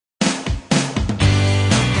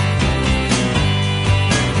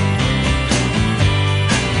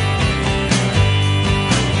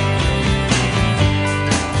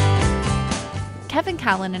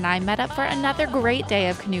Callan and I met up for another great day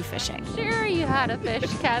of canoe fishing. Sure you had a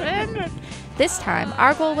fish, Kevin. This time,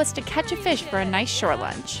 our goal was to catch a fish for a nice shore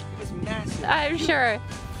lunch. I'm sure.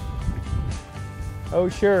 Oh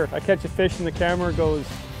sure, I catch a fish and the camera goes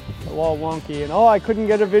all wonky, and oh, I couldn't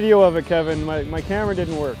get a video of it, Kevin. My camera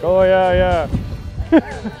didn't work. Oh yeah.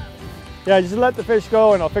 Yeah, just let the fish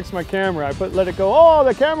go and I'll fix my camera. Let it go. Oh,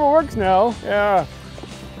 the camera works now. Yeah.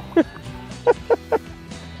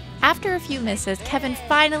 After a few misses, Kevin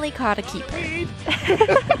finally caught a keeper.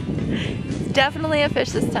 Definitely a fish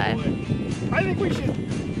this time. I think we should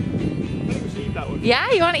eat that one.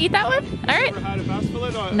 Yeah, you want to eat that one? All right. Ever had a bass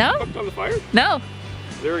fillet cooked on the fire? No.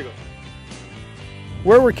 There we go.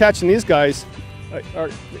 Where we're catching these guys are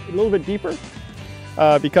a little bit deeper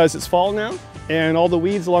because it's fall now, and all the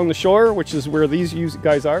weeds along the shore, which is where these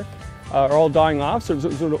guys are all dying off. So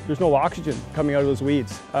there's no oxygen coming out of those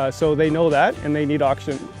weeds. So they know that, and they need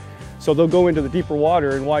oxygen. So they'll go into the deeper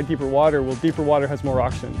water. And why deeper water? Well, deeper water has more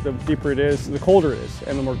oxygen. The deeper it is, the colder it is,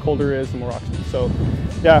 and the more colder it is, the more oxygen. So,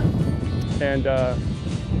 yeah, and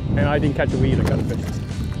I didn't catch a weed. I got a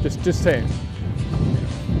fish. Just saying.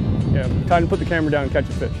 Yeah, time to put the camera down and catch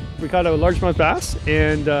a fish. We caught a largemouth bass,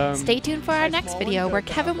 and stay tuned for our next video where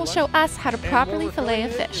Kevin will show us how to properly fillet a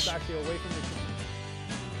fish.